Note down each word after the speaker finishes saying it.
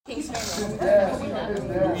All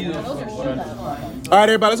right,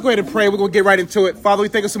 everybody, let's go ahead and pray. We're going to get right into it. Father, we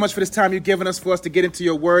thank you so much for this time you've given us for us to get into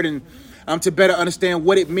your word and to better understand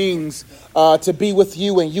what it means to be with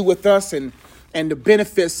you and you with us and the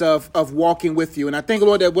benefits of walking with you. And I thank,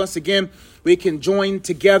 Lord, that once again we can join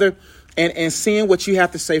together and seeing what you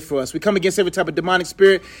have to say for us. We come against every type of demonic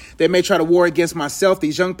spirit that may try to war against myself,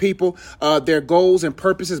 these young people, their goals and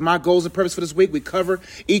purposes, my goals and purpose for this week. We cover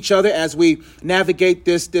each other as we navigate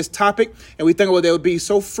this topic. And we think, Lord, that would be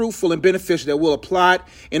so fruitful and beneficial that we'll apply it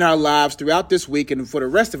in our lives throughout this week and for the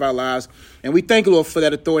rest of our lives. And we thank you, Lord, for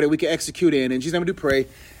that authority that we can execute in. In Jesus' name we do pray.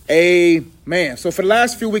 Amen. So for the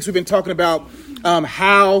last few weeks, we've been talking about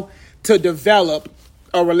how to develop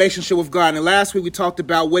a relationship with God. And last week we talked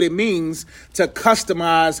about what it means to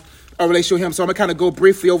customize a relationship with him. So I'm going to kind of go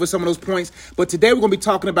briefly over some of those points. But today we're going to be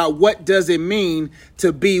talking about what does it mean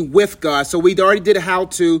to be with God. So we already did a how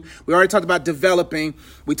to. We already talked about developing.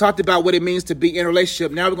 We talked about what it means to be in a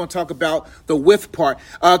relationship. Now we're going to talk about the with part.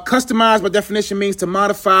 Customize by definition means to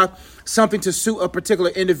modify something to suit a particular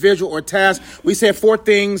individual or task. We said 4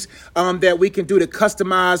 things that we can do to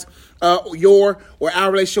customize your or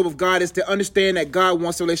our relationship with God is to understand that God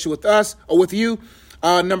wants a relationship with us or with you.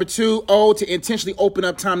 Number 2, to intentionally open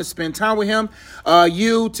up time to spend time with him.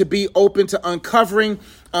 You to be open to uncovering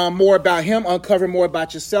more about him, uncovering more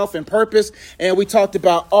about yourself and purpose. And we talked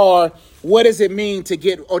about what does it mean to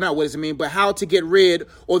get, or not what does it mean, but how to get rid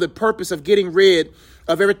or the purpose of getting rid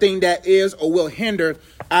of everything that is or will hinder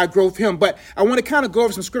our growth him. But I want to kind of go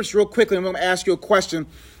over some scriptures real quickly. I'm going to ask you a question.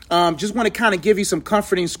 Just want to kind of give you some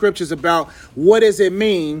comforting scriptures about what does it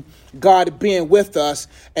mean God being with us,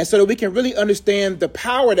 and so that we can really understand the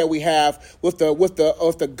power that we have with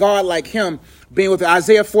the God like him being with us.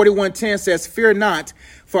 Isaiah 41:10 says, "Fear not,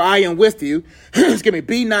 for I am with you." Excuse me.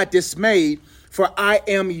 "Be not dismayed, for I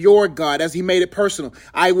am your God," as he made it personal.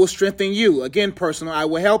 "I will strengthen you." Again, personal. "I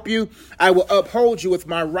will help you. I will uphold you with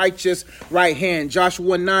my righteous right hand." Joshua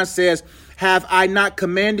 1:9 says, "Have I not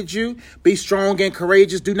commanded you? Be strong and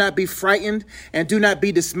courageous. Do not be frightened and do not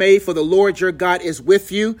be dismayed, for the Lord your God is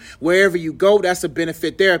with you wherever you go." That's a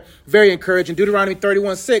benefit there. Very encouraging. Deuteronomy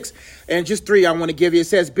 31:6 and just 3 I want to give you. It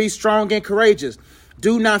says, "Be strong and courageous.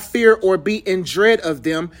 Do not fear or be in dread of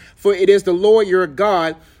them, for it is the Lord your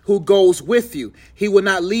God who goes with you. He will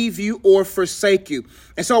not leave you or forsake you."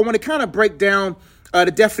 And so I want to kind of break down the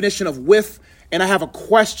definition of with, and I have a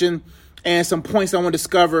question and some points I want to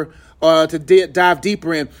discover to dive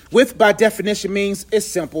deeper in. With, by definition, means it's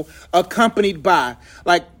simple, accompanied by.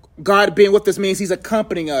 Like God being with us means he's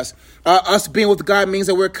accompanying us. Us being with God means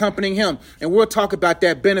that we're accompanying him. And we'll talk about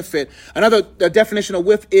that benefit. Another definition of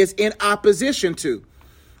with is in opposition to.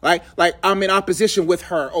 Like I'm in opposition with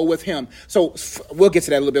her or with him. So we'll get to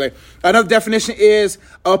that a little bit later. Another definition is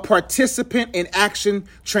a participant in action,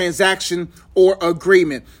 transaction, or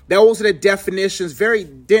agreement. Those are the definitions, very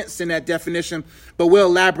dense in that definition, but we'll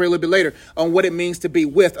elaborate a little bit later on what it means to be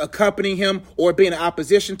with, accompanying him or being in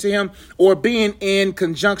opposition to him or being in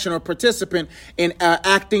conjunction or participant in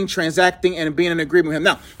acting, transacting, and being in agreement with him.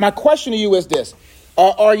 Now, my question to you is this.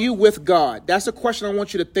 Are you with God? That's a question I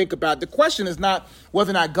want you to think about. The question is not whether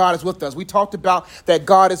or not God is with us. We talked about that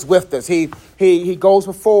God is with us. He goes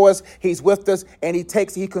before us. He's with us, and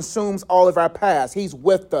he consumes all of our past. He's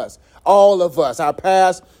with us, all of us, our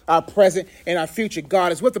past, our present, and our future.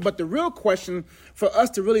 God is with us. But the real question for us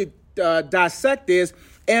to really dissect is,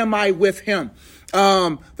 am I with him?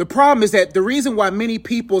 The problem is that the reason why many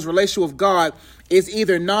people's relationship with God is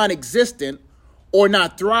either non-existent or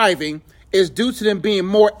not thriving is due to them being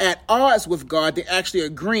more at odds with God than actually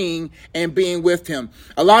agreeing and being with him.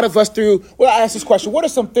 A lot of us I ask this question, what are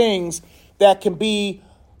some things that can be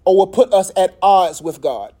or will put us at odds with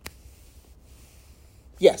God?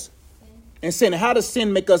 Yes. And sin. How does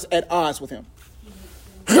sin make us at odds with him?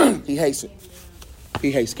 He hates it.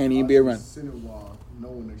 He hates. Can't even be around. Sinning while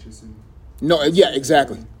knowing that you're sinning. No, yeah,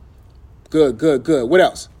 exactly. Good. What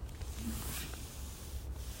else?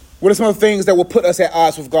 What are some of the things that will put us at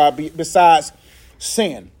odds with God besides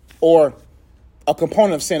sin or a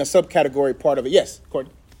component of sin, a subcategory part of it? Yes,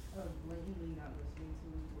 Courtney.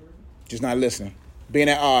 Just not listening. Being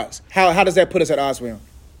at odds. How does that put us at odds with him?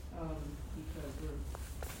 Because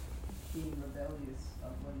we're being rebellious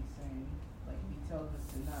of what he's saying. Like, he tells us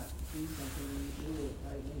to not do something when we do it.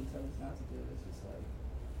 Like, when he tells us not to do it, it's just like,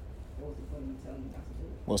 what's the point of me telling you not to do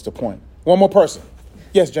it? What's the point? One more person.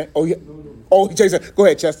 Yes, Jay. Oh, yeah. Oh, Jason. Go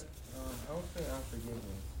ahead, Chess. I would say unforgiveness.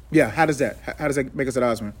 Yeah, how does that make us at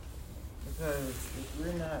odds, man? Because if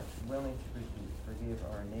we're not willing to forgive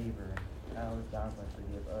our neighbor, how is God going to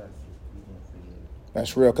forgive us if we didn't forgive?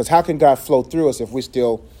 That's real. Because how can God flow through us if we're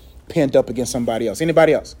still pinned up against somebody else?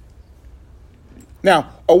 Anybody else?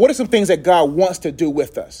 Now, what are some things that God wants to do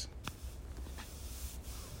with us?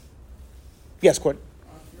 Yes, Courtney.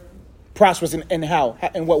 Prosperous in how?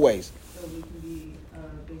 In what ways? So we can be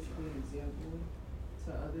basically an example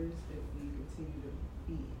to others if we continue to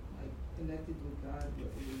be like connected with God,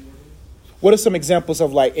 what the reward is. What are some examples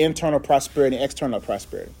of like internal prosperity and external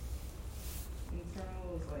prosperity?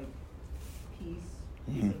 Internal is like peace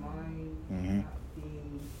of mind, not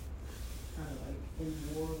being kind of like in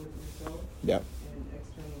war with yourself. Yep. And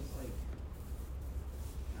external is like,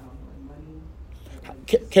 I don't know, like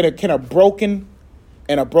money. Can a broken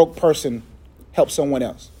and a broke person help someone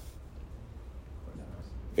else?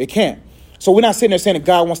 It can't. So we're not sitting there saying that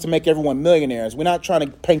God wants to make everyone millionaires. We're not trying to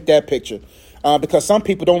paint that picture. Because some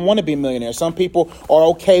people don't want to be millionaires. Some people are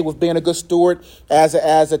okay with being a good steward as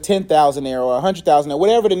a 10,000-aire or 100,000-aire,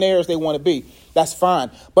 whatever the naires they want to be. That's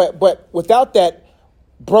fine. But without that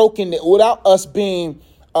without us being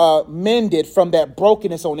mended from that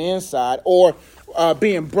brokenness on the inside, or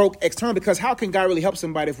being broke externally, because how can God really help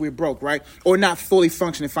somebody if we're broke, right? Or not fully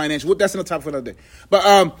functioning financially? Well, that's another topic for another day.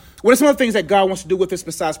 But what are some other things that God wants to do with us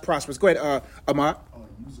besides prosperous? Go ahead, Ahmad.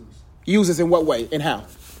 Users. Users in what way and how?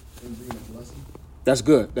 And being a blessing. That's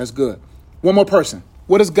good. That's good. One more person.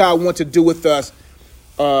 What does God want to do with us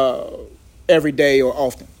every day or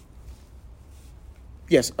often?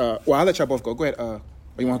 Yes. Well, I'll let y'all both go. Go ahead.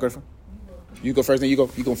 You want to go first? You go first, then you go.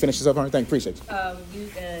 You gonna finish this up? All right. Thank you. Appreciate you. Allow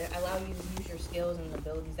you to use your skills and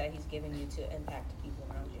abilities that He's given you to impact the people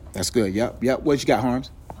around you. That's good. Yep. What you got,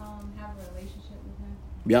 Harms? Have a relationship with Him.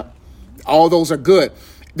 Yep. All those are good.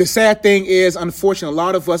 The sad thing is, unfortunately, a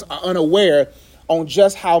lot of us are unaware on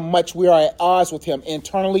just how much we are at odds with Him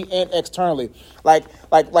internally and externally. Like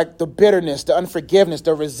the bitterness, the unforgiveness,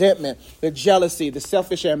 the resentment, the jealousy, the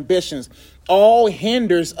selfish ambitions, all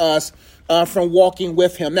hinders us from walking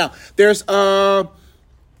with Him. Now, there's did I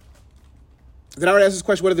already ask this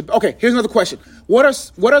question? Okay, here's another question. What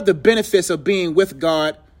are the benefits of being with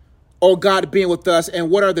God, or God being with us, and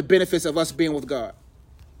what are the benefits of us being with God?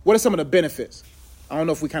 What are some of the benefits? I don't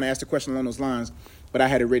know if we kind of asked a question along those lines, but I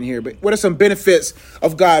had it written here. But what are some benefits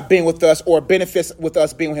of God being with us, or benefits with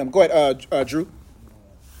us being with Him? Go ahead, Drew.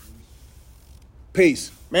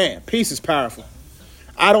 Peace. Man, peace is powerful.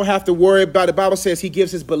 I don't have to worry about it. The Bible says He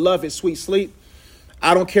gives His beloved sweet sleep.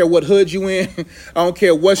 I don't care what hood you in. I don't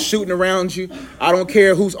care what's shooting around you. I don't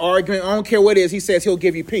care who's arguing. I don't care what it is. He says He'll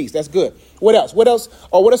give you peace. That's good. What else?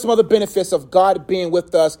 Or what are some other benefits of God being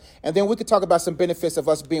with us? And then we could talk about some benefits of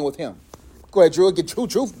us being with Him. Go ahead, Drew. Get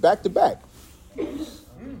Drew back to back.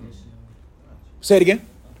 Say it again.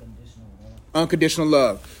 Unconditional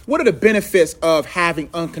love. What are the benefits of having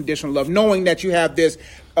unconditional love? Knowing that you have this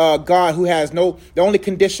God who has the only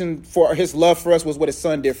condition for His love for us was what His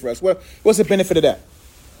Son did for us. What's the benefit of that?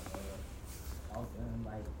 Often,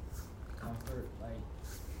 like, comfort, like,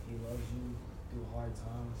 He loves you through hard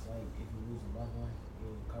times. Like, if you lose a loved one,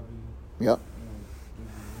 He'll cover you. Yep.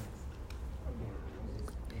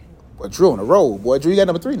 Boy, Drew on the road. Boy, Drew, you got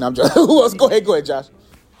number 3. No, I'm just, who else? Go ahead, Josh. Okay,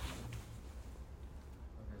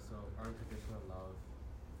 so unconditional love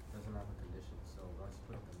doesn't have a condition. So once you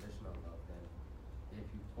put a condition on love, then if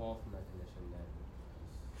you fall from that condition, then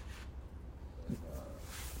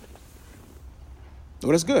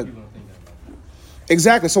Well, that's good. people don't think that about you.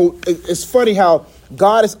 Exactly. So it's funny how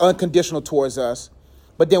God is unconditional towards us,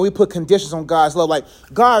 but then we put conditions on God's love. Like,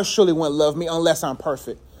 God surely won't love me unless I'm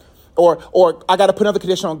perfect. Or I got to put another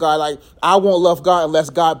condition on God, like I won't love God unless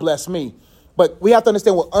God bless me. But we have to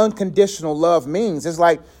understand what unconditional love means. It's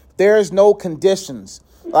like there's no conditions.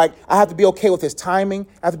 Like, I have to be okay with His timing.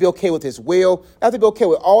 I have to be okay with His will. I have to be okay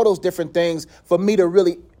with all those different things for me to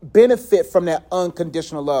really benefit from that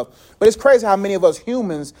unconditional love. But it's crazy how many of us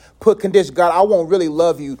humans put conditions. God, I won't really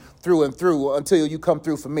love you through and through until you come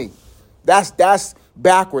through for me. That's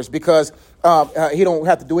backwards, because He don't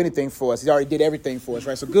have to do anything for us. He already did everything for us,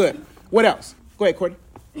 right? So good. What else? Go ahead, Courtney.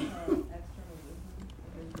 External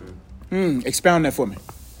wisdom. Expound that for me.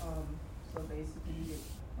 So basically,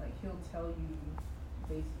 like, He'll tell you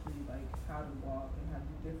basically like how to walk and how to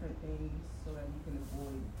do different things so that you can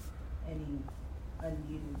avoid any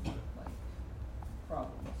unneeded like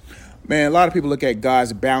problems. Man, a lot of people look at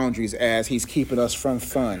God's boundaries as He's keeping us from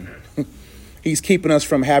fun. He's keeping us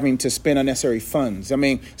from having to spend unnecessary funds. I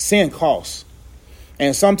mean, sin costs.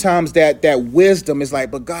 And sometimes that wisdom is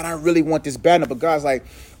like, but God, I really want this bad enough. But God's like,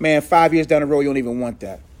 man, 5 years down the road, you don't even want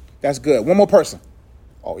that. That's good. One more person.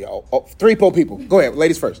 Oh, y'all. 3 people. Go ahead.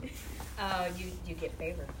 Ladies first. You get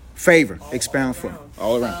favor. Favor. Expound for me.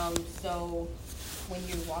 All around. So when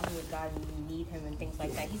you're walking with God and you need Him and things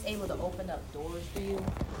like that, He's able to open up doors for you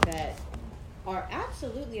that are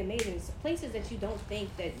absolutely amazing. Places that you don't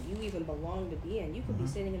think that you even belong to be in. You could be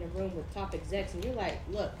sitting in a room with top execs and you're like,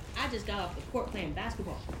 look, I just got off the court playing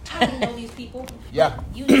basketball. I don't know these people. Yeah.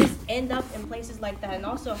 You just end up in places like that, and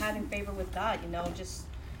also having favor with God, just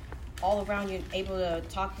all around you, able to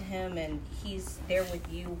talk to him, and he's there with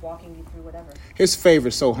you, walking you through whatever. His favor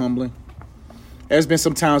is so humbling. There's been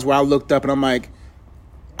some times where I looked up and I'm like,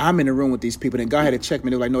 I'm in the room with these people. And God had to check me.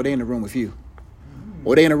 They're like, no, they're in the room with you.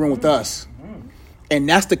 Or they're in the room with us. And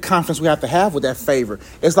that's the confidence we have to have with that favor.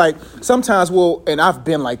 It's like sometimes and I've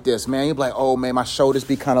been like this, man. You're like, oh, man, my shoulders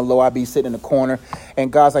be kind of low. I be sitting in the corner.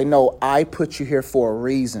 And God's like, no, I put you here for a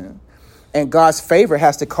reason. And God's favor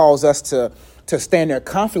has to cause us to stand there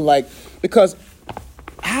confident. Because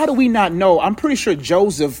how do we not know? I'm pretty sure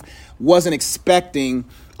Joseph wasn't expecting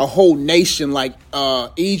a whole nation like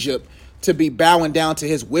Egypt to be bowing down to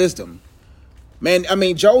his wisdom. Man,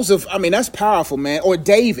 Joseph, that's powerful, man. Or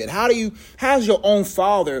David, how's your own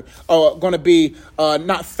father going to be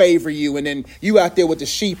not favor you? And then you out there with the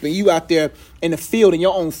sheep and you out there in the field and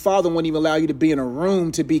your own father won't even allow you to be in a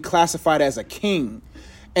room to be classified as a king.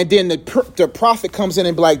 And then the prophet comes in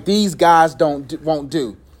and be like, these guys won't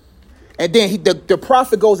do. And then the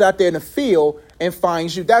prophet goes out there in the field and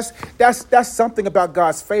finds you. That's something about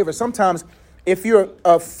God's favor. Sometimes if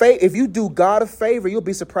you do God a favor, you'll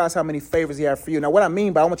be surprised how many favors he has for you. Now, what I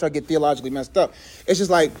mean by, I don't want y'all to get theologically messed up. It's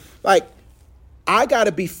just like I got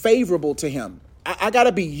to be favorable to him. I got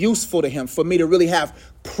to be useful to him for me to really have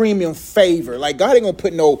premium favor. Like, God ain't going to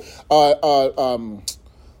put no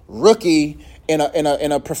rookie in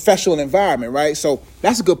a professional environment, right? So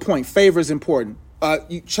that's a good point. Favor is important.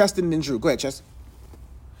 Cheston and Drew. Go ahead, Cheston.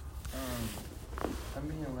 I'm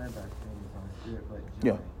being led by things on the spirit, but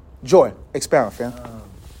joy. Yeah. Joy. Expound, fam.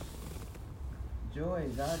 Joy,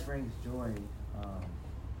 God brings joy,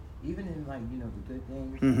 even in the good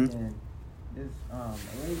things. Mm-hmm. And this a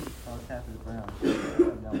lady called Tabitha Brown, she said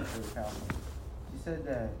something that was very powerful. She said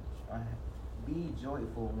that be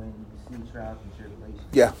joyful when you see trials and tribulations.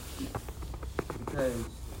 Yeah. Because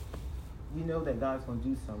you know that God's going to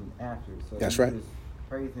do something after. So that's you right. Just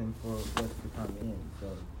praise him for what's to come in. So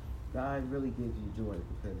God really gives you joy,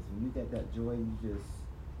 because when you get that joy, you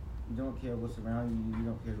don't care what's around you. You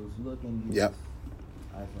don't care who's looking. Yep.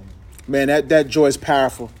 I think. Man, that joy is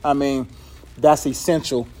powerful. That's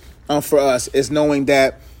essential for us, is knowing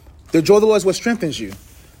that the joy of the Lord is what strengthens you.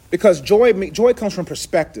 Because joy comes from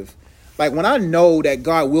perspective. Like, when I know that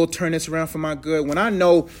God will turn this around for my good, when I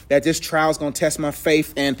know that this trial is going to test my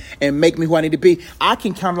faith and make me who I need to be, I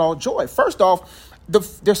can count it all joy. First off,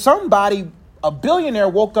 there's somebody, a billionaire,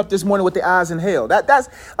 woke up this morning with their eyes in hell. That's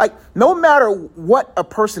like, no matter what a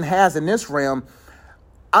person has in this realm,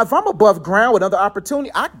 if I'm above ground with another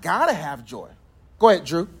opportunity, I got to have joy. Go ahead,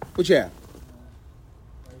 Drew. What you have?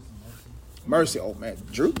 Mercy. Oh, man.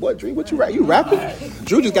 Drew, what you rap? You rapping?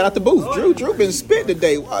 Drew just got out the booth. Drew been spit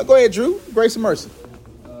today. Go ahead, Drew. Grace and mercy.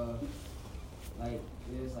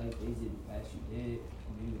 There's things in the past you did,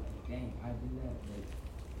 and you like, dang, I did that.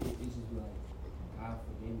 But it's just like, God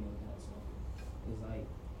forgive me of that. So it's like,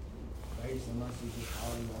 grace and mercy just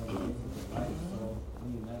always all the things in your life. So when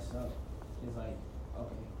you mess up, it's like,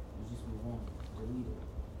 okay, let's just move on. Delete it.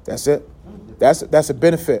 That's it. That's a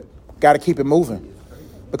benefit. Got to keep it moving.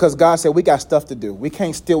 Because God said we got stuff to do. We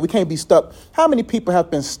can't be stuck. How many people have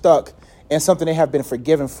been stuck in something they have been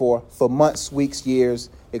forgiven for months, weeks, years,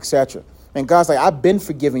 etc.? And God's like, I've been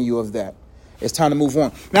forgiving you of that. It's time to move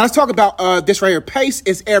on. Now let's talk about this right here. Pace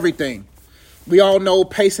is everything. We all know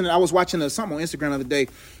pacing. I was watching something on Instagram the other day,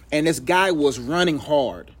 and this guy was running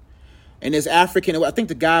hard. And this African, I think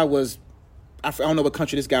the guy was, I don't know what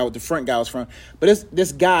country the front guy was from, but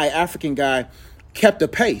this guy, African guy, kept the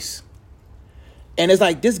pace. And it's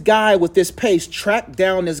like this guy with this pace tracked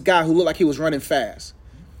down this guy who looked like he was running fast.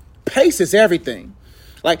 Pace is everything.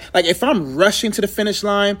 Like if I'm rushing to the finish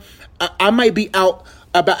line, I might be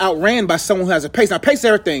outran by someone who has a pace. Now, pace is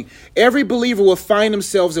everything. Every believer will find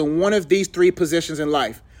themselves in one of these three positions in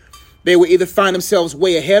life. They will either find themselves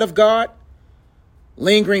way ahead of God,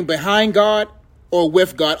 lingering behind God, or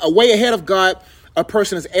with God. A way ahead of God, a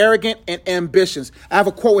person is arrogant and ambitious. I have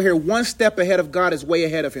a quote here: one step ahead of God is way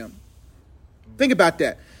ahead of him. Think about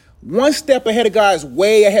that. One step ahead of God is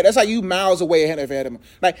way ahead. That's like you miles away ahead of him.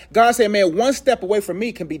 Like God said, man, one step away from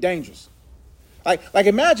me can be dangerous. Like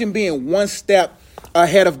imagine being one step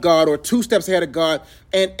ahead of God or two steps ahead of God,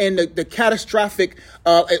 and the catastrophic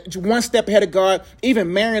one step ahead of God,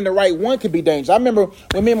 even marrying the right one could be dangerous. I remember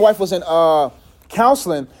when me and my wife was in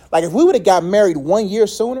counseling, like if we would have got married 1 year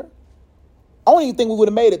sooner, I don't even think we would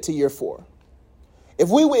have made it to year 4. If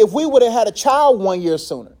we would have had a child 1 year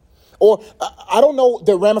sooner, Or I don't know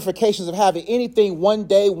the ramifications of having anything 1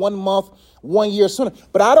 day, 1 month, 1 year sooner.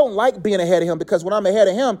 But I don't like being ahead of him, because when I'm ahead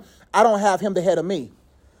of him, I don't have him the head of me.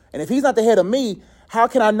 And if he's not the head of me, how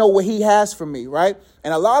can I know what he has for me, right?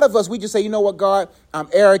 And a lot of us, we just say, you know what, God, I'm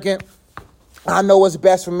arrogant. I know what's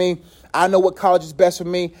best for me. I know what college is best for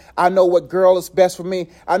me. I know what girl is best for me.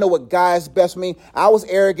 I know what guy is best for me. I was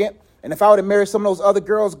arrogant. And if I would have married some of those other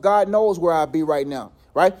girls, God knows where I'd be right now,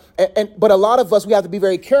 right? But a lot of us, we have to be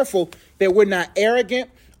very careful that we're not arrogant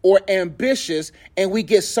or ambitious, and we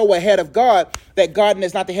get so ahead of God that God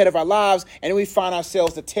is not the head of our lives, and then we find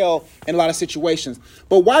ourselves the tail in a lot of situations.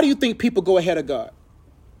 But why do you think people go ahead of God?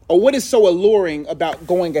 Or what is so alluring about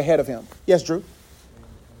going ahead of him? Yes, Drew?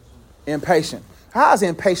 Impatient. How is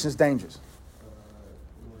impatience dangerous?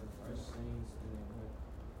 One of the first things,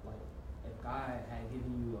 like, if God had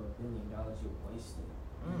given you $1 billion, you'd waste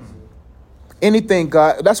it. Anything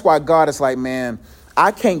God, that's why God is like, man,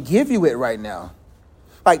 I can't give you it right now.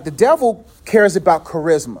 Like, the devil cares about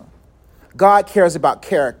charisma. God cares about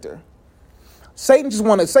character. Satan just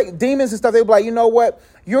want to say, demons and stuff, they be like, you know what?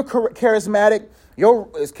 You're charismatic. Your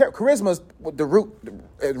charisma is the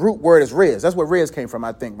root word is Riz. That's where Riz came from,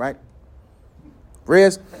 I think, right?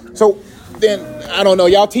 Riz. So then, I don't know.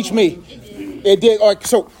 Y'all teach me. It did.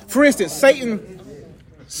 So, for instance,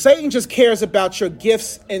 Satan just cares about your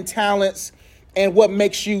gifts and talents and what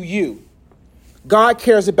makes you you. God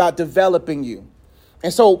cares about developing you.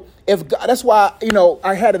 And so if God, that's why,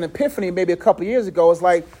 I had an epiphany maybe a couple years ago. It's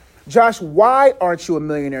like, Josh, why aren't you a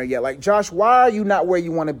millionaire yet? Like, Josh, why are you not where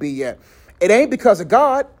you want to be yet? It ain't because of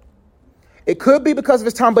God. It could be because of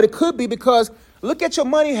his time, but it could be because look at your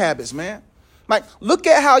money habits, man. Like, look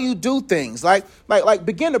at how you do things. Like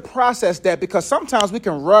begin to process that, because sometimes we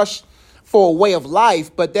can rush for a way of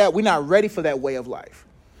life, but that we're not ready for that way of life.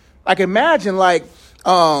 Like, imagine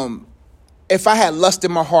if I had lust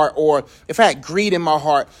in my heart, or if I had greed in my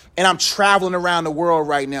heart, and I'm traveling around the world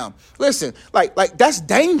right now. Listen, like that's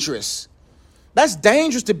dangerous. That's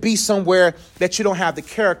dangerous to be somewhere that you don't have the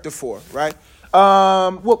character for, right?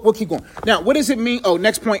 We'll keep going. Now, what does it mean? Oh,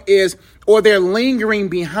 next point is, or they're lingering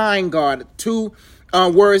behind God. 2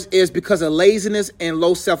 words is because of laziness and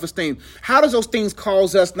low self-esteem. How does those things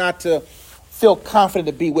cause us not to feel confident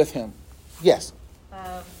to be with him? Yes.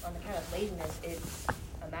 On the kind of laziness, it's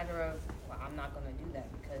a matter of, well, I'm not going to do that,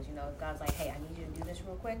 because, if God's like, hey, I need you to do this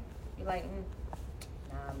real quick, you're like,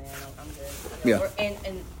 nah, man, I'm good. Yeah. And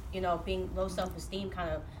being low self-esteem kind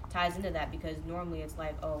of ties into that, because normally it's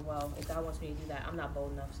like, oh, well, if God wants me to do that, I'm not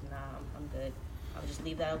bold enough, so I'm good. I'll just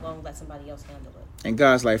leave that alone, let somebody else handle it. And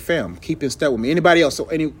God's like, fam, keep in step with me. Anybody else? So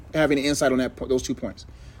have any insight on those 2 points?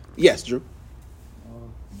 Yes, Drew.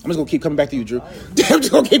 I'm just going to keep coming back to you, Drew. I'm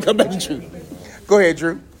just going to keep coming back to Drew. Go ahead,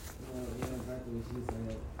 Drew. Yeah, exactly what you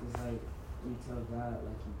said. It's like you tell God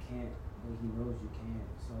like you can't, but he knows you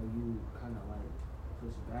can't. So you kind of like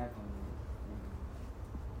push back on it, and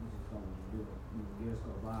you just don't want to do it. Years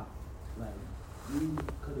go by. Like, you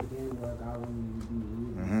could have been where God wanted you to be.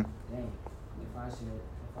 Dang, if I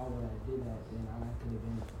would have did that, then I could have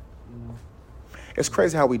been, It's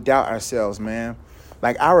crazy how we doubt ourselves, man.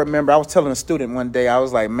 Like, I remember I was telling a student one day, I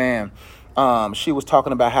was like, man, she was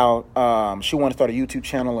talking about how she wanted to start a YouTube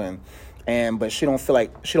channel, but she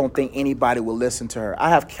don't think anybody will listen to her. I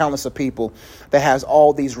have countless of people that has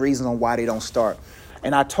all these reasons on why they don't start.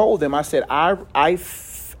 And I told them, I said, I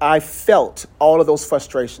felt all of those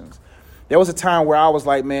frustrations. There was a time where I was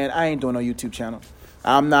like, man, I ain't doing no YouTube channel.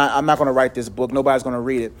 I'm not going to write this book. Nobody's going to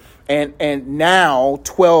read it. And now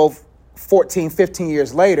 12, 14, 15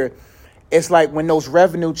 years later, it's like when those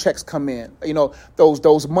revenue checks come in,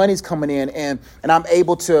 those monies coming in, and I'm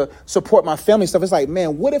able to support my family and stuff. It's like,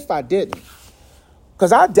 man, what if I didn't?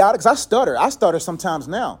 Because I doubt it, because I stutter. I stutter sometimes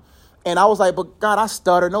now. And I was like, but God, I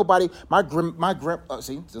stutter. Nobody, my grammar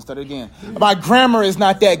is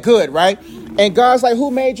not that good, right? And God's like, who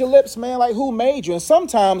made your lips, man? Like, who made you? And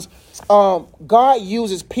sometimes God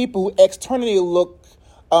uses people who externally look,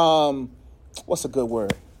 what's a good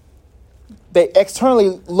word? They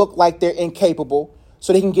externally look like they're incapable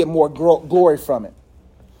so they can get more glory from it.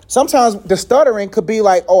 Sometimes the stuttering could be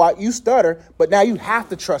like, oh, you stutter, but now you have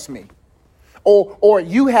to trust me. Or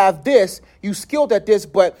you have this, you skilled at this,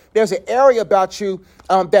 but there's an area about you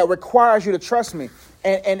that requires you to trust me.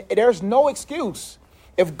 And there's no excuse.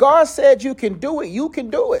 If God said you can do it, you can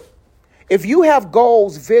do it. If you have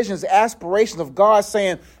goals, visions, aspirations of God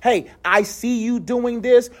saying, hey, I see you doing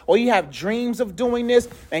this, or you have dreams of doing this,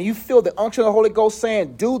 and you feel the unction of the Holy Ghost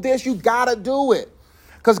saying, do this, you got to do it.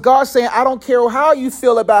 Because God's saying, I don't care how you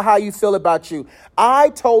feel about you. I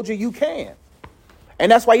told you you can.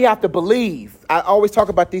 And that's why you have to believe. I always talk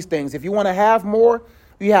about these things. If you want to have more,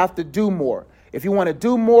 you have to do more. If you want to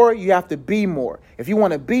do more, you have to be more. If you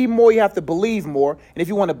want to be more, you have to believe more. And if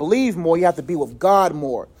you want to believe more, you have to be with God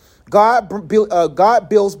more. God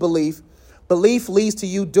builds belief. Belief leads to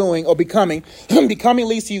you doing or becoming. Becoming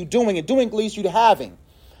leads to you doing, and doing leads you to having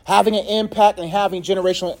an impact and having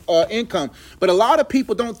generational income. But a lot of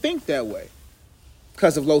people don't think that way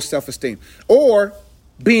because of low self-esteem or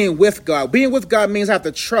being with God. Being with God means I have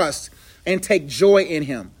to trust and take joy in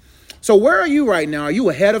him. So where are you right now? Are you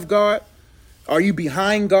ahead of God? Are you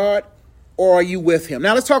behind God? Or are you with him?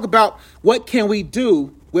 Now let's talk about what can we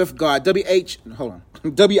do with God. W-I-T-H.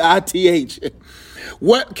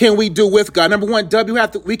 What can we do with God? Number one,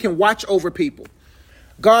 we can watch over people.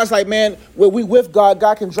 God's like, man, when we with God,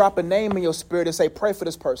 God can drop a name in your spirit and say, pray for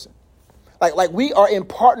this person. Like we are in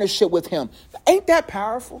partnership with him. Ain't that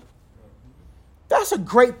powerful? That's a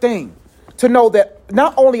great thing to know that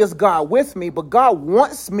not only is God with me, but God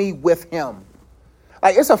wants me with him.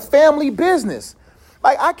 Like it's a family business.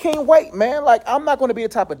 Like I can't wait, man. Like I'm not going to be the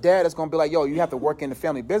type of dad that's going to be like, yo, you have to work in the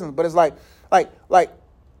family business. But it's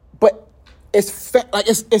but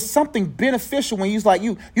it's something beneficial when you're like,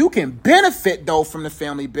 you can benefit though from the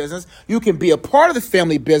family business. You can be a part of the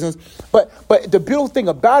family business. But the beautiful thing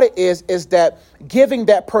about it is that giving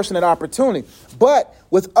that person an opportunity. But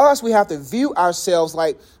with us, we have to view ourselves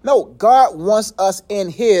like, no, God wants us in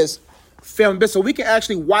his family business. So we can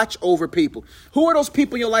actually watch over people. Who are those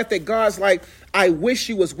people in your life that God's like, I wish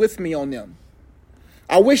you was with me on them.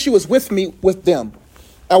 I wish you was with me with them.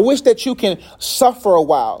 I wish that you can suffer a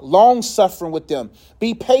while, long suffering with them.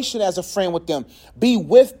 Be patient as a friend with them. Be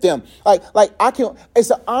with them. It's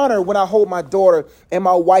an honor when I hold my daughter and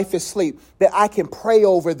my wife is asleep that I can pray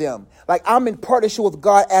over them. Like I'm in partnership with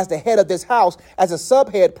God as the head of this house, as a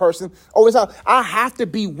subhead person over this house. I have to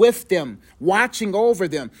be with them, watching over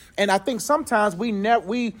them. And I think sometimes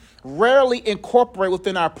we rarely incorporate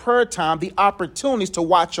within our prayer time the opportunities to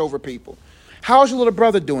watch over people. How's your little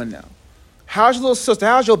brother doing now? How's your little sister?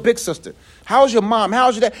 How's your big sister? How's your mom?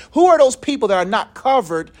 How's your dad? Who are those people that are not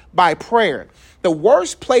covered by prayer? The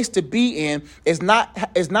worst place to be in is not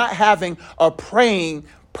having a praying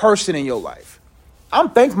person in your life. I'm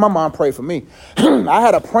thankful my mom prayed for me. I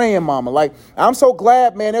had a praying mama. Like, I'm so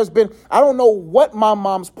glad, man. I don't know what my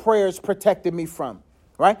mom's prayers protected me from.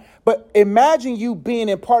 Right? But imagine you being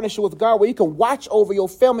in partnership with God where you can watch over your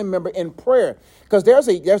family member in prayer. Because there's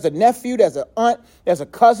a nephew, there's an aunt, there's a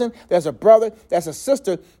cousin, there's a brother, there's a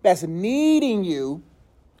sister that's needing you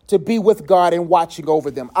to be with God and watching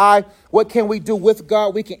over them. What can we do with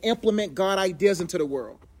God? We can implement God ideas into the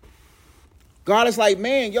world. God is like,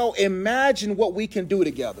 man, imagine what we can do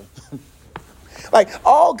together. Like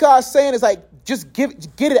all God's saying is like, just get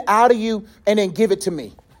it out of you and then give it to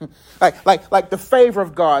me. Like the favor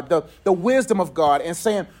of God, the wisdom of God, and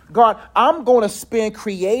saying, God, I'm going to spend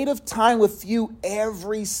creative time with you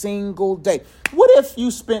every single day. What if you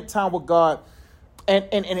spent time with God and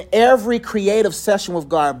in every creative session with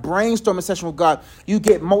God, brainstorming session with God, you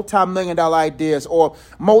get multi-million-dollar ideas or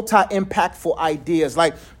multi-impactful ideas?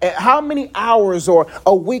 Like how many hours or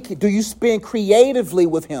a week do you spend creatively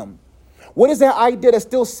with him? What is that idea that's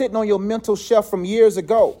still sitting on your mental shelf from years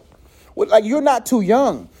ago? Like you're not too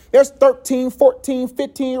young. There's 13, 14,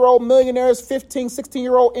 15-year-old millionaires, 15,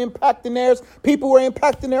 16-year-old impactinaires, people who are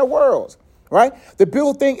impacting their worlds, right? The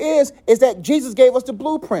beautiful thing is that Jesus gave us the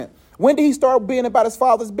blueprint. When did he start being about his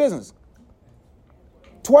father's business?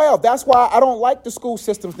 12. That's why I don't like the school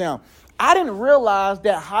systems now. I didn't realize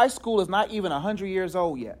that high school is not even 100 years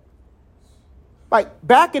old yet. Like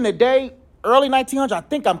back in the day, early 1900s, I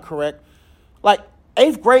think I'm correct, like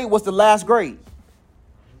 8th grade was the last grade.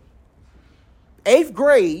 8th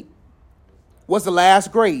grade was the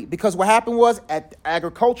last grade because what happened was at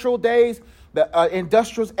agricultural days, the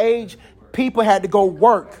industrial age, people had to go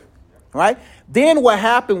work, right? Then what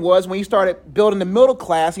happened was when you started building the middle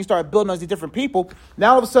class, you started building these different people.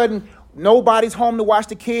 Now all of a sudden, nobody's home to watch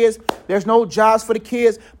the kids. There's no jobs for the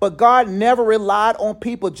kids. But God never relied on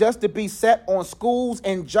people just to be set on schools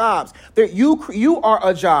and jobs. You are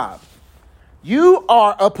a job. You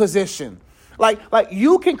are a position. Like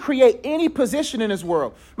you can create any position in this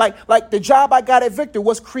world. Like the job I got at Victor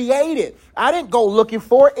was created. I didn't go looking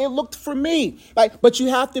for it. It looked for me. But you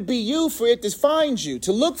have to be you for it to find you,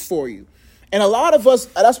 to look for you. And a lot of us,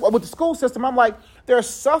 that's why with the school system, I'm like, they're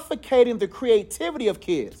suffocating the creativity of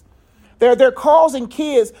kids. They're causing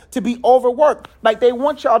kids to be overworked. Like they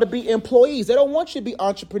want y'all to be employees. They don't want you to be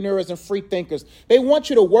entrepreneurs and free thinkers. They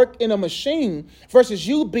want you to work in a machine versus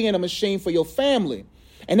you being a machine for your family.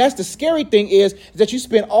 And that's the scary thing is that you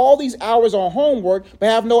spend all these hours on homework, but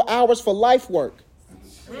have no hours for life work.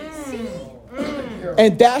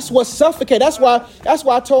 And that's what suffocates. That's why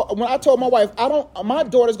when I told my wife, my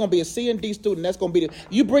daughter's going to be a C and D student. That's going to be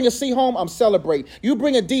you bring a C home, I'm celebrating. You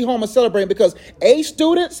bring a D home, I'm celebrating, because A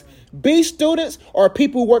students, B students are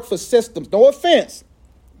people who work for systems. No offense.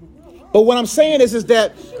 But what I'm saying is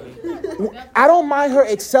that I don't mind her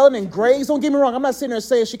excelling in grades. Don't get me wrong. I'm not sitting there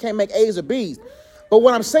saying she can't make A's or B's. But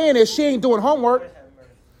what I'm saying is she ain't doing homework.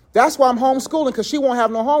 That's why I'm homeschooling, because she won't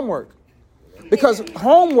have no homework. Because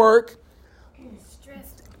homework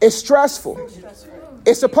is stressful.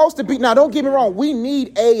 It's supposed to be. Now, don't get me wrong. We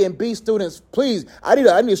need A and B students. Please, I need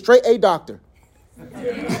a straight A doctor.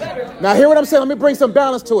 Now, hear what I'm saying? Let me bring some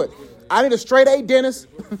balance to it. I need a straight A dentist.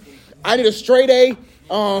 I need a straight A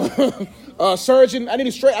surgeon. I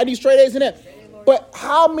need straight A's in that. But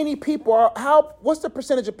how many people what's the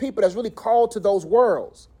percentage of people that's really called to those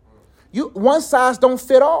worlds? One size don't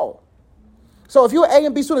fit all. So if you're an A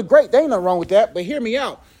and B student, great. There ain't nothing wrong with that. But hear me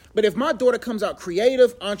out. But if my daughter comes out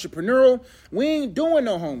creative, entrepreneurial, we ain't doing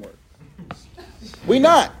no homework. We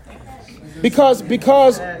not. Because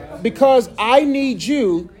I need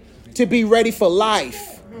you to be ready for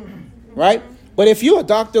life. Right? But if you're a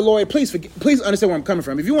doctor, lawyer, please understand where I'm coming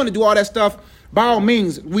from. If you want to do all that stuff, by all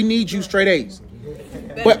means, we need you straight A's.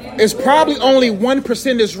 But it's probably only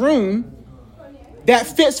 1% in this room that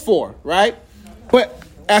fits for, right? But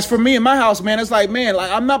as for me in my house, man, it's like,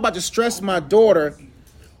 I'm not about to stress my daughter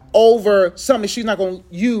over something she's not going to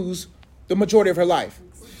use the majority of her life.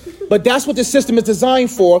 But that's what the system is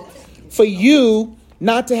designed for you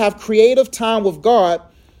not to have creative time with God,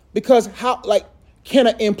 because can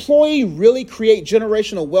an employee really create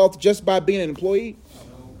generational wealth just by being an employee?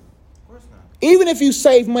 Even if you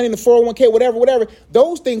save money in the 401k, whatever,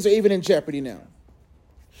 those things are even in jeopardy now.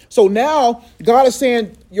 So now God is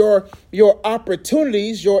saying your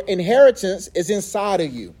opportunities, your inheritance is inside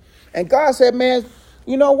of you. And God said, man,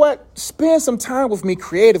 you know what? Spend some time with me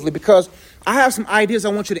creatively, because I have some ideas I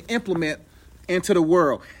want you to implement into the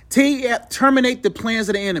world. Terminate the plans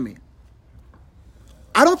of the enemy.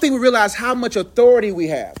 I don't think we realize how much authority we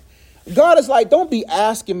have. God is like, don't be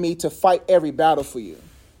asking me to fight every battle for you,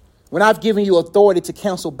 when I've given you authority to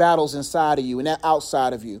cancel battles inside of you and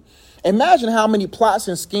outside of you. Imagine how many plots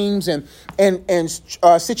and schemes and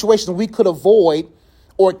situations we could avoid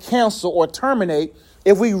or cancel or terminate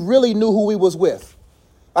if we really knew who we was with.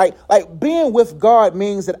 Like being with God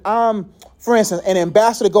means that for instance, an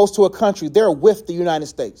ambassador goes to a country, they're with the United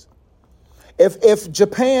States. If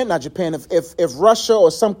Russia or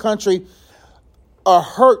some country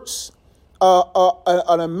hurts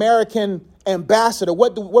an American ambassador,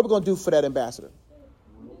 what are we going to do for that ambassador?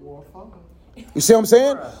 You see what I'm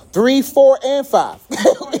saying? 3, 4, and 5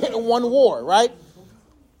 in one war, right?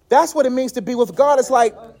 That's what it means to be with God. It's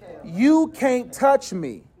like, you can't touch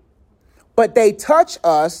me, but they touch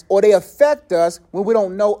us or they affect us when we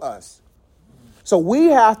don't know us. So we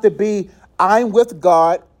have to be, I'm with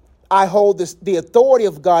God. I hold the authority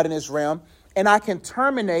of God in this realm, and I can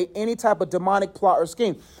terminate any type of demonic plot or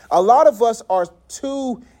scheme. A lot of us are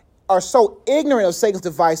so ignorant of Satan's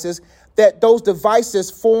devices that those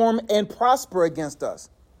devices form and prosper against us.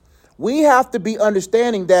 We have to be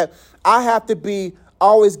understanding that I have to be,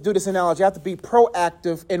 always do this analogy, I have to be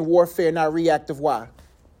proactive in warfare, not reactive. Why?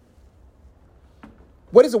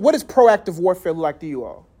 What is proactive warfare look like to you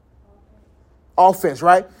all? Offense,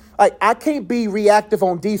 right? Like, I can't be reactive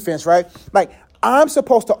on defense, right? Like, I'm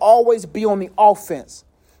supposed to always be on the offense.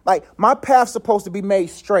 Like, my path's supposed to be made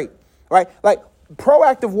straight, right? Like,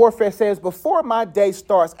 proactive warfare says, before my day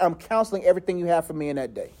starts, I'm counseling everything you have for me in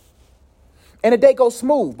that day. And the day goes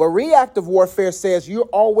smooth. But reactive warfare says you're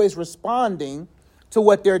always responding to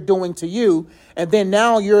what they're doing to you. And then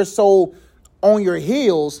now you're so on your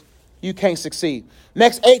heels, you can't succeed.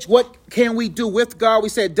 Next, H, what can we do with God? We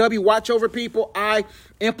said W, watch over people. I,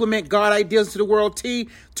 implement God ideas into the world. T,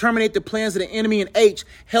 terminate the plans of the enemy. And H,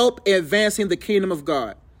 help advancing the kingdom of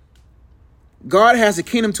God. God has a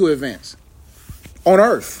kingdom to advance on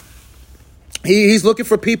earth. He's looking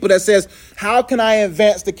for people that says, how can I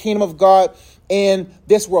advance the kingdom of God in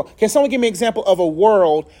this world? Can someone give me an example of a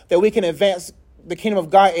world that we can advance the kingdom of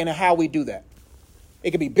God in and how we do that?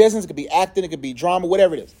 It could be business, it could be acting, it could be drama,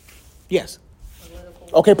 whatever it is. Yes.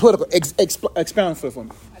 Okay, political. Expound for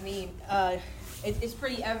me. I mean, it's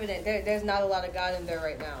pretty evident there's not a lot of God in there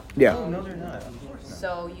right now. Yeah. No, they're not. Of course not.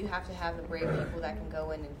 So you have to have the brave people that can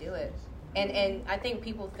go in and do it. And I think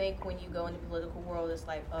people think when you go in the political world, it's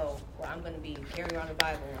like, oh, well, I'm going to be carrying around the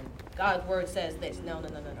Bible and God's word says this. No.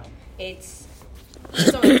 It's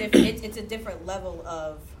a different level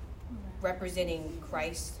of representing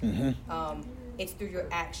Christ. It's through your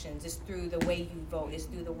actions. It's through the way you vote. It's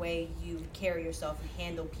through the way you carry yourself and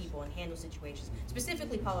handle people and handle situations,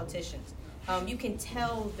 specifically politicians. You can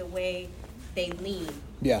tell the way they lean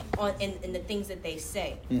on in the things that they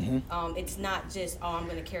say. It's not just, I'm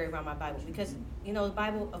going to carry around my Bible, because the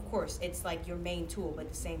Bible, of course, it's like your main tool, but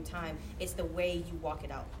at the same time, it's the way you walk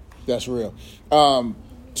it out. That's real.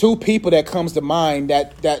 Two people that comes to mind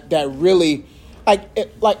that really,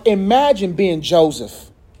 like imagine being Joseph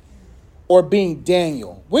or being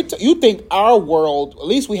Daniel. You think our world, at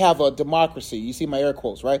least we have a democracy. You see my air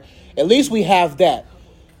quotes, right? At least we have that.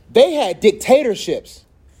 They had dictatorships.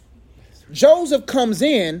 Joseph comes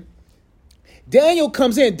in. Daniel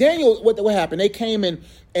comes in. Daniel, what happened? They came in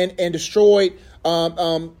and destroyed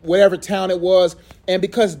whatever town it was. And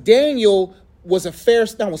because Daniel was I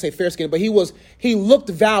won't say fair skinned, but he looked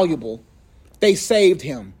valuable, they saved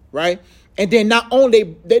him, right? And then not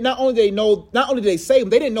only did they save him,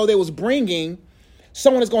 they didn't know they was bringing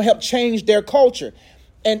someone that's going to help change their culture.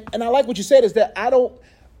 And I like what you said is that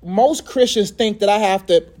most Christians think that I have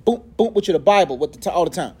to boom with you the Bible all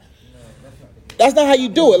the time. That's not how you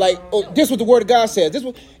do it. Like, this is what the Word of God says.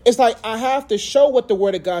 It's like I have to show what the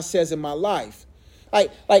Word of God says in my life.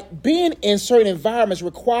 Like being in certain environments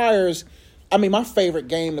requires. I mean, my favorite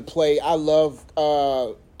game to play. I love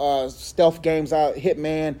stealth games.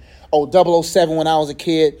 Hitman, 007 when I was a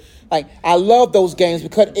kid. Like, I love those games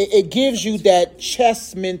because it gives you that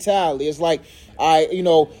chess mentality. It's like how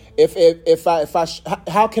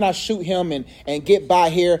can I shoot him and get by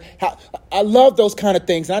here? I love those kind of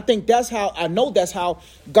things. And I think that's how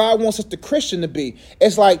God wants us, the Christian, to be.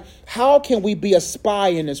 It's like, how can we be a spy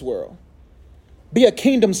in this world? Be a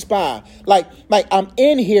kingdom spy. Like I'm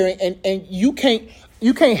in here and you can't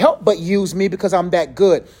help but use me because I'm that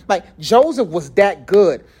good. Like Joseph was that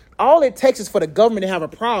good. All it takes is for the government to have a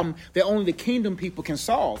problem that only the kingdom people can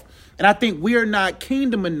solve. And I think we are not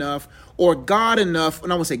kingdom enough or God enough.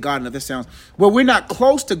 And I won't say God enough. That sounds, well, we're not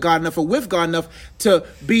close to God enough or with God enough to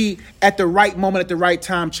be at the right moment, at the right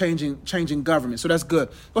time, changing government. So that's good.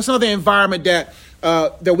 What's another environment that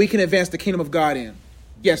we can advance the kingdom of God in?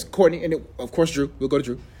 Yes, Courtney, and of course, Drew. We'll go to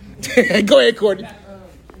Drew. Go ahead, Courtney.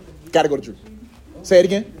 Got to go to Drew. Say it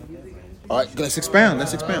again. All right, let's expound.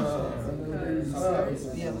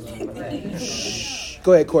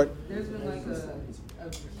 Go ahead, Court. There's been like a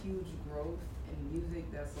huge growth in music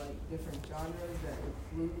that's like different genres that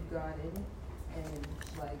include God in it, and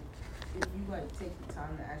like if you like take the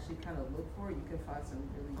time to actually kind of look for it, you can find some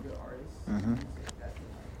really good artists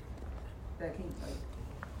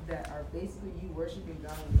that are basically you worshiping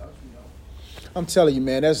God without you know. I'm telling you,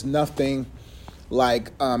 man, there's nothing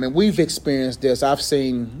like, and we've experienced this. I've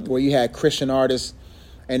seen where you had Christian artists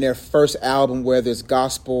and their first album, whether it's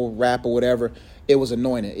gospel, rap, or whatever, it was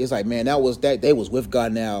anointed. It's like, man, they was with God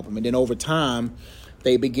in the album. And then over time,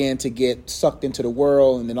 they began to get sucked into the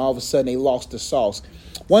world, and then all of a sudden they lost the sauce.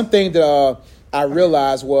 One thing that I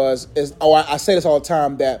realized I say this all the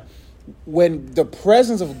time, that when the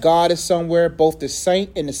presence of God is somewhere, both the saint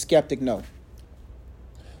and the skeptic know.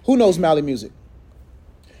 Who knows Mali Music?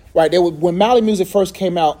 Right, when Mali Music first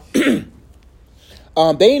came out, they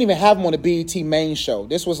didn't even have him on the BET main show.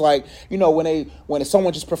 This was like, when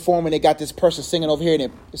someone just performing, they got this person singing over here,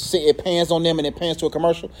 and it pans on them and it pans to a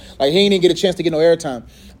commercial. Like, he didn't get a chance to get no airtime.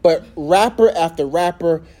 But rapper after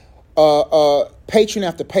rapper, patron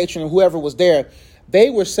after patron, whoever was there, they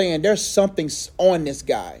were saying there's something on this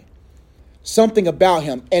guy, something about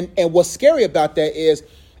him. And what's scary about that is,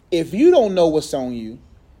 if you don't know what's on you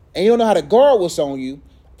and you don't know how to guard what's on you,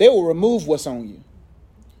 they will remove what's on you,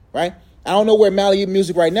 right? I don't know where Mali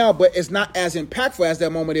Music right now, but it's not as impactful as that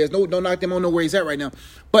moment is. No, don't knock them. I don't know where he's at right now.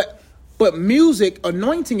 But music,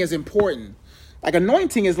 anointing is important. Like,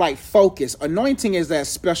 anointing is like focus. Anointing is that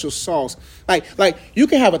special sauce. Like you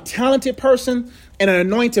can have a talented person and an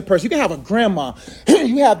anointed person. You can have a grandma.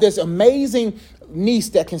 You have this amazing niece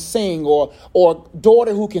that can sing or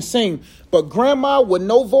daughter who can sing. But grandma with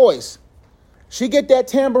no voice, she get that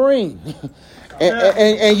tambourine.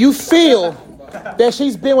 and you feel that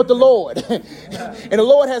she's been with the Lord. And the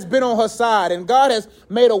Lord has been on her side. And God has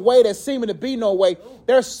made a way that seeming to be no way.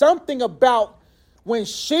 There's something about when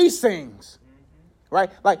she sings, right?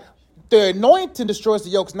 Like, the anointing destroys the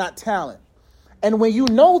yokes, not talent. And when you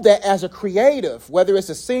know that as a creative, whether it's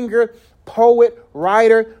a singer, poet,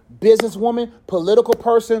 writer, businesswoman, political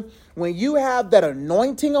person, when you have that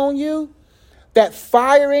anointing on you, that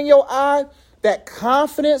fire in your eye, that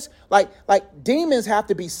confidence, like demons have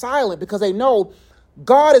to be silent because they know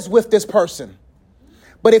God is with this person.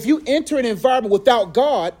 But if you enter an environment without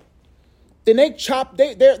God, then they're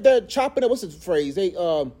chopping up. What's the phrase?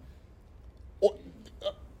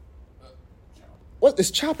 what is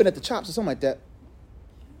chopping at the chops or something like that.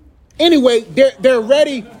 Anyway, they're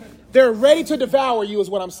ready to devour you is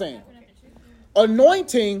what I'm saying.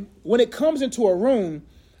 Anointing, when it comes into a room,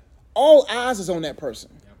 all eyes is on that person.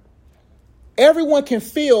 Everyone can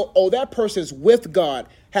feel, oh, that person's with God,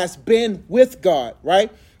 has been with God, right?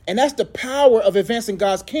 And that's the power of advancing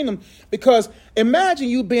God's kingdom, because imagine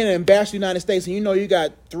you being an ambassador to the United States and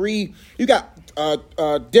you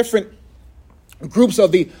got different groups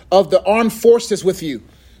of the armed forces with you.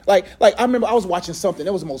 Like I remember I was watching something.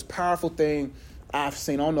 It was the most powerful thing I've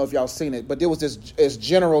seen. I don't know if y'all seen it, but there was this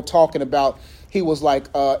general talking about, he was like,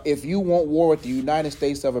 if you want war with the United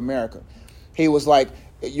States of America, he was like,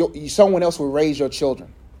 someone else will raise your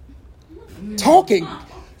children. Talking,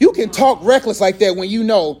 you can talk reckless like that when you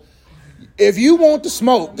know, if you want the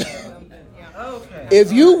smoke,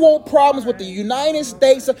 if you want problems with the United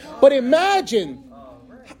States, but imagine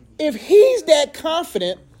if he's that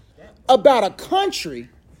confident about a country,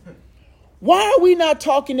 why are we not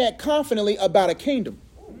talking that confidently about a kingdom?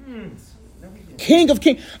 King of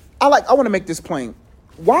kings. I want to make this plain.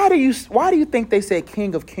 Why do you think they say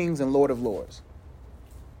King of Kings and Lord of Lords?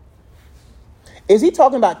 Is he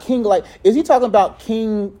talking about king is he talking about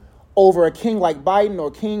king over a king like Biden,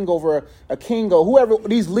 or king over a king, or whoever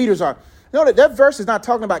these leaders are? No, that verse is not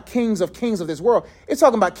talking about kings of this world. It's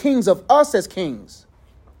talking about kings of us as kings.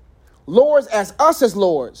 Lords as us as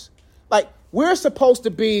lords. Like, we're supposed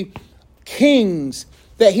to be kings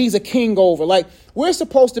that he's a king over. Like, we're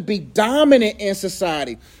supposed to be dominant in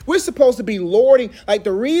society. We're supposed to be lording. Like,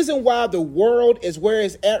 the reason why the world is where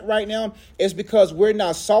it's at right now is because we're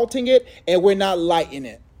not salting it and we're not lighting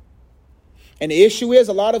it. And the issue is,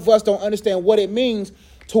 a lot of us don't understand what it means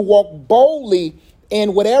to walk boldly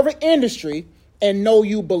in whatever industry and know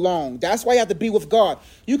you belong. That's why you have to be with God.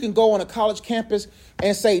 You can go on a college campus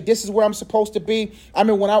and say, this is where I'm supposed to be. I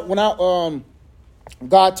mean, when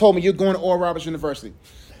God told me, you're going to Oral Roberts University.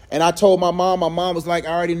 And I told my mom was like, I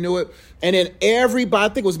already knew it. And then everybody,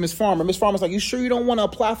 I think it was Miss Farmer. Miss Farmer's like, you sure you don't want to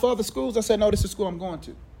apply for other schools? I said, no, this is the school I'm going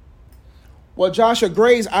to. Well, Josh, your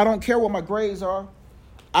grades, I don't care what my grades are.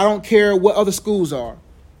 I don't care what other schools are.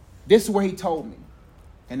 This is where he told me.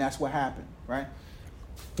 And that's what happened, right?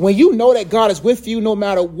 When you know that God is with you, no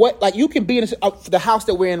matter what, like, you can be in the house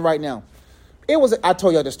that we're in right now. I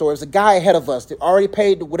told you the story. It was a guy ahead of us that already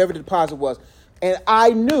paid whatever the deposit was. And I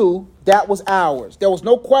knew that was ours. There was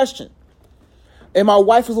no question. And my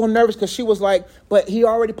wife was a little nervous because she was like, but he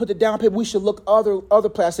already put the down payment. We should look other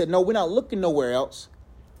place. I said, no, we're not looking nowhere else.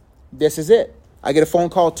 This is it. I get a phone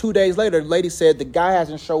call 2 days later. The lady said the guy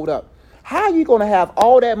hasn't showed up. How are you going to have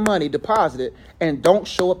all that money deposited and don't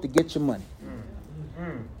show up to get your money?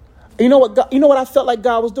 You know what I felt like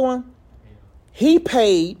God was doing? He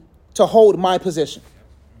paid to hold my position.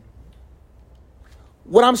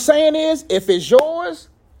 What I'm saying is, if it's yours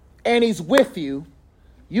and he's with you,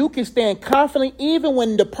 you can stand confidently even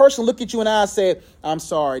when the person look at you in the eye and said, I'm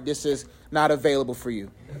sorry, this is not available for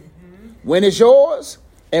you. When it's yours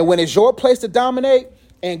and when it's your place to dominate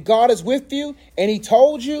and God is with you and he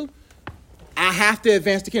told you, I have to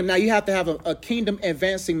advance the kingdom. Now, you have to have a kingdom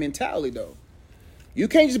advancing mentality, though. You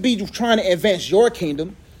can't just be trying to advance your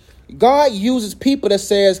kingdom. God uses people that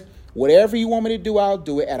says, whatever you want me to do, I'll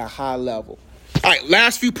do it at a high level. All right,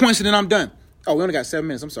 last few points and then I'm done. Oh, we only got 7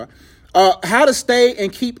 minutes. I'm sorry. How to stay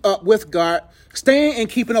and keep up with God. Staying and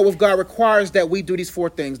keeping up with God requires that we do these 4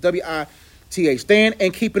 things. WITH. Staying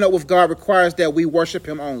and keeping up with God requires that we worship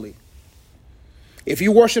him only. If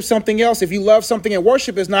you worship something else, if you love something, and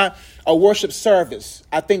worship is not a worship service.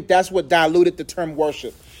 I think that's what diluted the term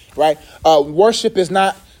worship, right? Worship is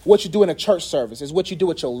not what you do in a church service. It's what you do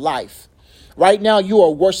with your life. Right now,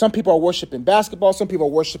 some people are worshiping basketball. Some people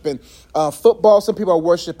are worshiping football. Some people are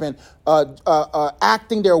worshiping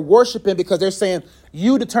acting. They're worshiping because they're saying,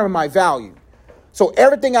 you determine my value. So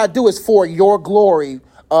everything I do is for your glory,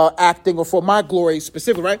 acting, or for my glory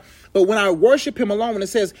specifically, right? But when I worship him alone, when it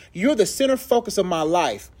says, you're the center focus of my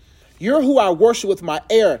life, you're who I worship with my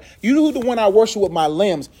air, you're the one I worship with my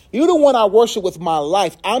limbs, you're the one I worship with my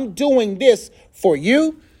life, I'm doing this for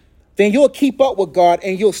you, then you'll keep up with God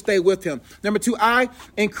and you'll stay with him. Number 2,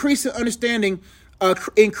 increase in understanding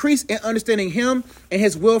him and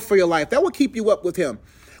his will for your life. That will keep you up with him.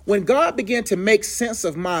 When God began to make sense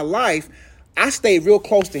of my life, I stayed real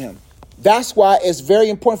close to him. That's why it's very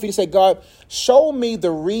important for you to say, God, show me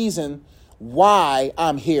the reason why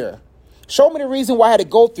I'm here. Show me the reason why I had to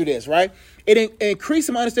go through this, right? It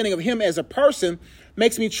increases my understanding of him as a person,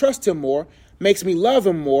 makes me trust him more, makes me love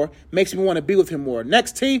him more, makes me want to be with him more.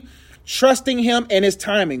 Next T, trusting him and his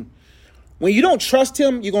timing. When you don't trust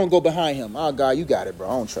him, you're going to go behind him. Oh, God, you got it, bro.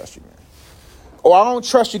 I don't trust you, man. Or I don't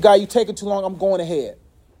trust you, God. You taking too long. I'm going ahead.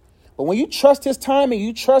 But when you trust his timing,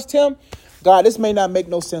 you trust him, God, this may not make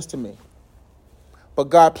no sense to me. But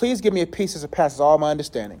God, please give me a peace that surpasses all my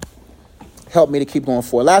understanding. Help me to keep going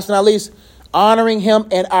forward. Last but not least, honoring him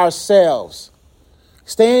and ourselves.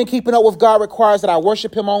 Staying and keeping up with God requires that I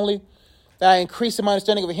worship him only, that I increase in my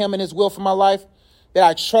understanding of him and his will for my life, that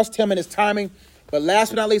I trust him and his timing. But last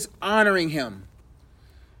but not least, honoring him.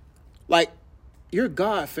 Like, you're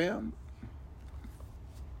God, fam.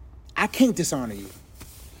 I can't dishonor you.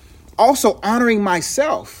 Also, honoring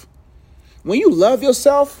myself. When you love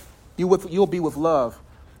yourself, you'll be with love.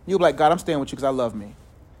 You'll be like, God, I'm staying with you because I love me.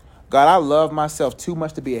 God, I love myself too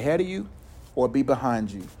much to be ahead of you or be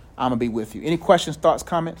behind you. I'm going to be with you. Any questions, thoughts,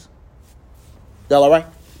 comments? Y'all all right?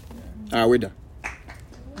 All right, we're done.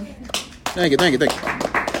 Thank you.